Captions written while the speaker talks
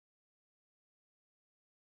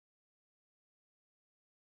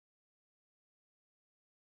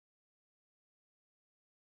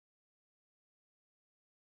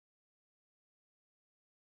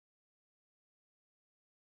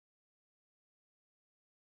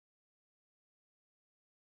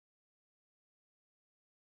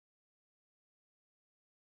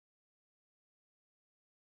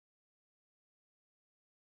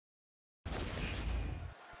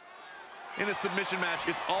In a submission match,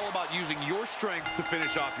 it's all about using your strengths to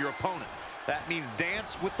finish off your opponent. That means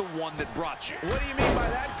dance with the one that brought you. What do you mean by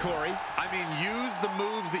that, Corey? I mean, use the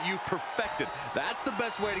moves that you've perfected. That's the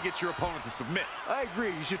best way to get your opponent to submit. I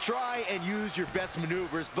agree. You should try and use your best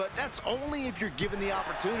maneuvers, but that's only if you're given the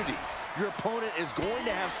opportunity. Your opponent is going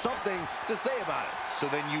to have something to say about it. So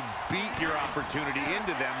then you beat your opportunity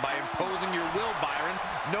into them by imposing your will, Byron.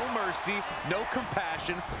 No mercy, no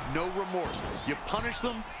compassion, no remorse. You punish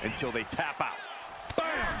them until they tap out.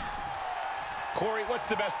 Bam! Corey, what's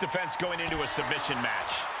the best defense going into a submission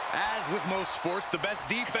match? As with most sports, the best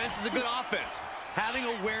defense is a good offense. Having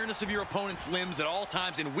awareness of your opponent's limbs at all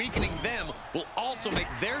times and weakening them will also make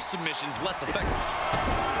their submissions less effective.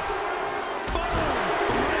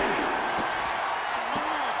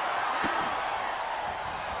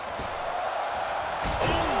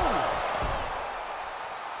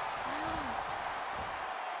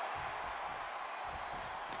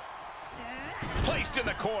 Placed in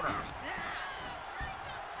the corner.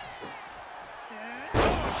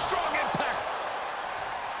 Oh, strong impact.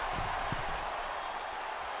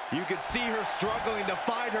 You can see her struggling to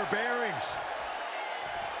find her bearings.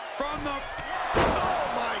 From the...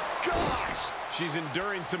 Oh, my gosh! She's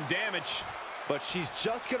enduring some damage. But she's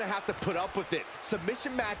just going to have to put up with it.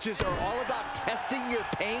 Submission matches are all about testing your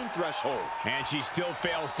pain threshold. And she still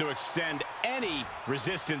fails to extend any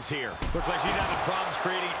resistance here. Looks like she's having problems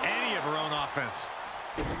creating any of her own offense.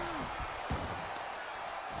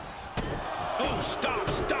 Oh, stop,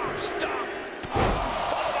 stop, stop.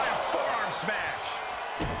 Followed by a forearm smash.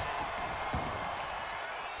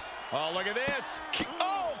 Oh, look at this.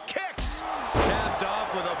 Oh, kicks. Capped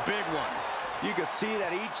off with a big one. You can see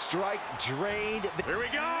that each strike drained. Here we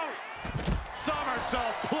go.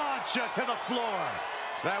 Somersault plancha to the floor.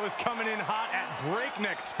 That was coming in hot at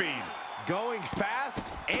breakneck speed. Going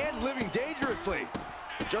fast and living dangerously.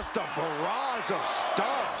 Just a barrage of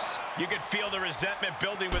stomps. You can feel the resentment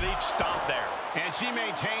building with each stomp there. And she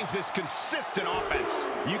maintains this consistent offense.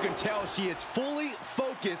 You can tell she is fully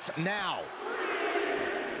focused now.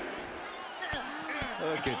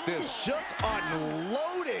 Look at this, just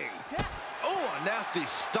unloading. Oh, a nasty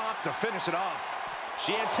stop to finish it off.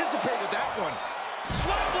 She anticipated that one.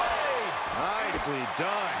 Slam blade! Nicely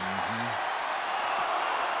done.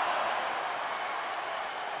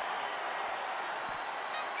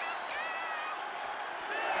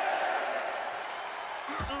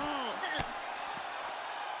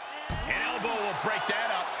 An elbow will break that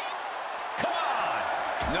up. Come on!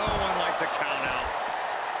 No one likes a count out.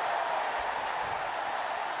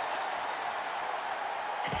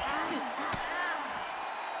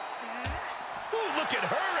 Look at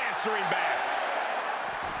her answering back.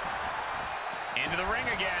 Into the ring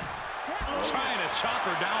again. Trying to chop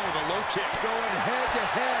her down with a low kick. Going head to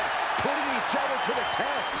head, putting each other to the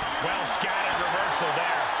test. Well scattered reversal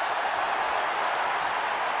there.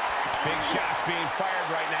 Big shots being fired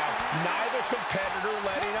right now. Neither competitor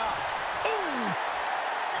letting up. Ooh.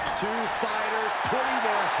 Two fighters putting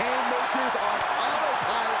their haymakers on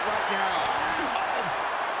autopilot right now.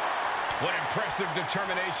 What impressive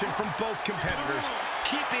determination from both competitors,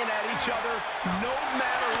 keeping at each other no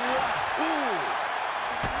matter what. Ooh.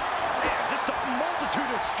 Man, just a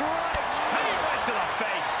multitude of strikes. Knee right to the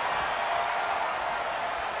face.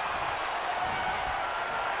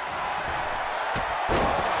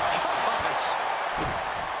 Gosh.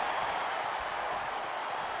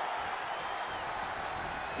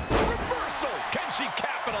 Reversal. Can she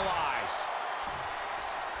capitalize?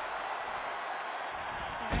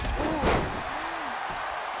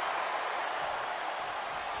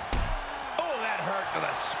 To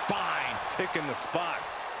the spine. Picking the spot.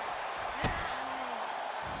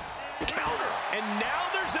 Counter. And now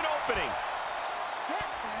there's an opening.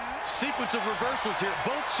 Sequence of reversals here.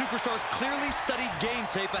 Both superstars clearly studied game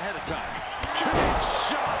tape ahead of time.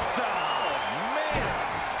 Kinshasa. Oh, man.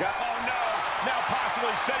 Oh, no. Now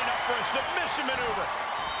possibly setting up for a submission maneuver.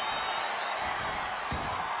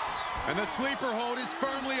 And the sleeper hold is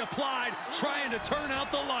firmly applied, trying to turn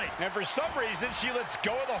out the light. And for some reason, she lets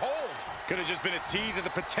go of the hold. Could have just been a tease of the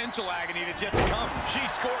potential agony that's yet to come. She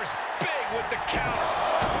scores big with the counter.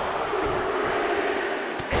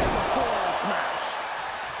 And the forearm smash.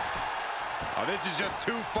 Oh, this is just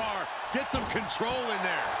too far. Get some control in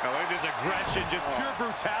there. Oh, look at this aggression, just pure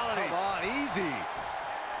brutality. Come on, easy.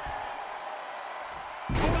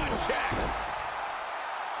 Gut check.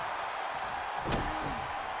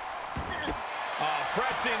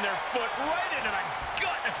 Pressing their foot right into the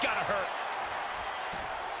gut. That's got to hurt.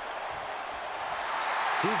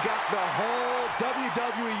 She's got the whole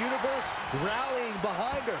WWE Universe rallying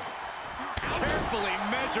behind her. Carefully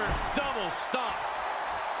measured double stop.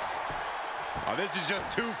 Oh, this is just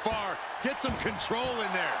too far. Get some control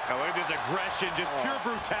in there. Oh, look at this aggression, just pure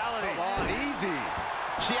brutality. Come on, easy.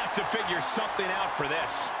 She has to figure something out for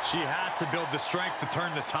this. She has to build the strength to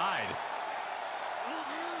turn the tide.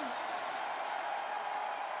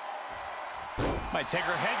 Might take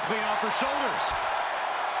her head clean off her shoulders.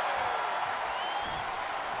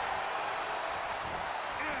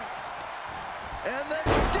 And then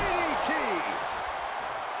DDT.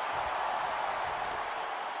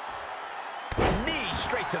 Knee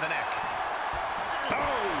straight to the neck. Oh!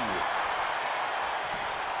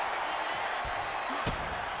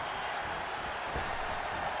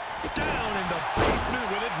 Down in the basement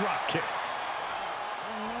with a drop kick.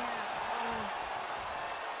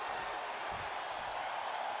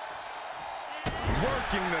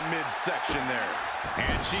 Working the midsection there.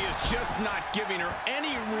 And she is just not giving her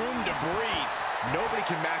any room to breathe. Nobody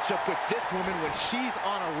can match up with this woman when she's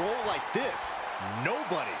on a roll like this.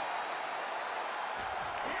 Nobody.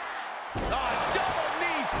 A double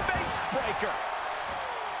knee face breaker.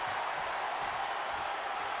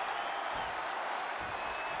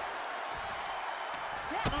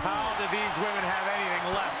 How do these women have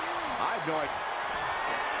anything left? I have no idea.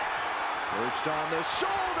 Perched on the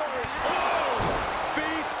shoulders. Oh!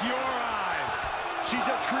 Feast your eyes. She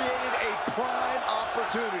just created a prime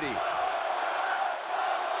opportunity.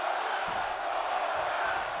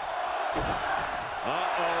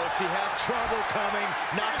 Uh-oh, she has trouble coming.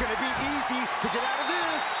 Not going to be easy to get out of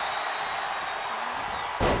this.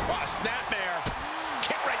 Oh, snapmare.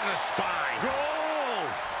 Kick right in the spine. Goal!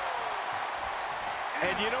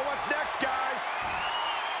 And you know what's next, guys?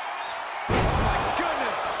 Oh, my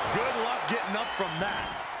goodness. Good luck getting up from that.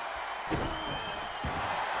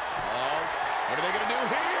 Oh, what are they going to do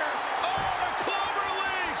here? Oh, the clover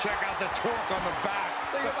leaf! Check out the torque on the back.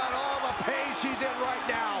 Think about all the pain she's in right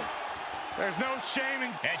now. There's no shaming.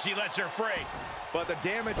 And she lets her free. But the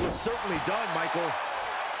damage was certainly done, Michael.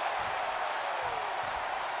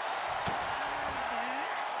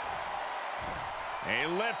 A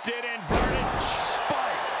lifted inverted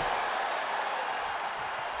spiked.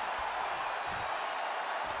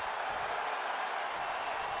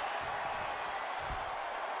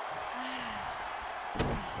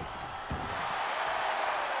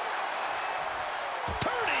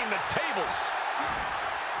 Turning the tables.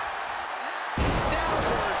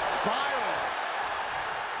 Downward spiral.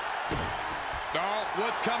 Oh,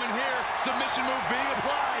 what's coming here? Submission move being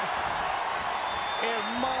applied.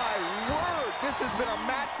 And my word, this has been a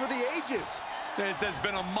match for the ages. This has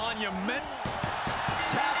been a monument.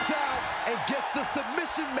 Taps out and gets the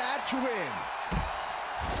submission match win.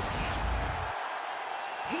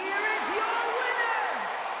 Here is your winner,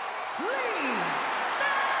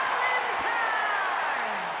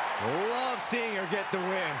 Valentine! Love seeing her get the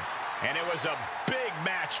win. And it was a big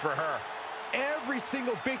match for her. Every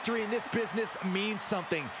single victory in this business means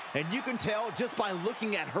something, and you can tell just by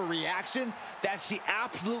looking at her reaction that she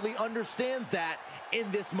absolutely understands that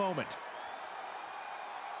in this moment.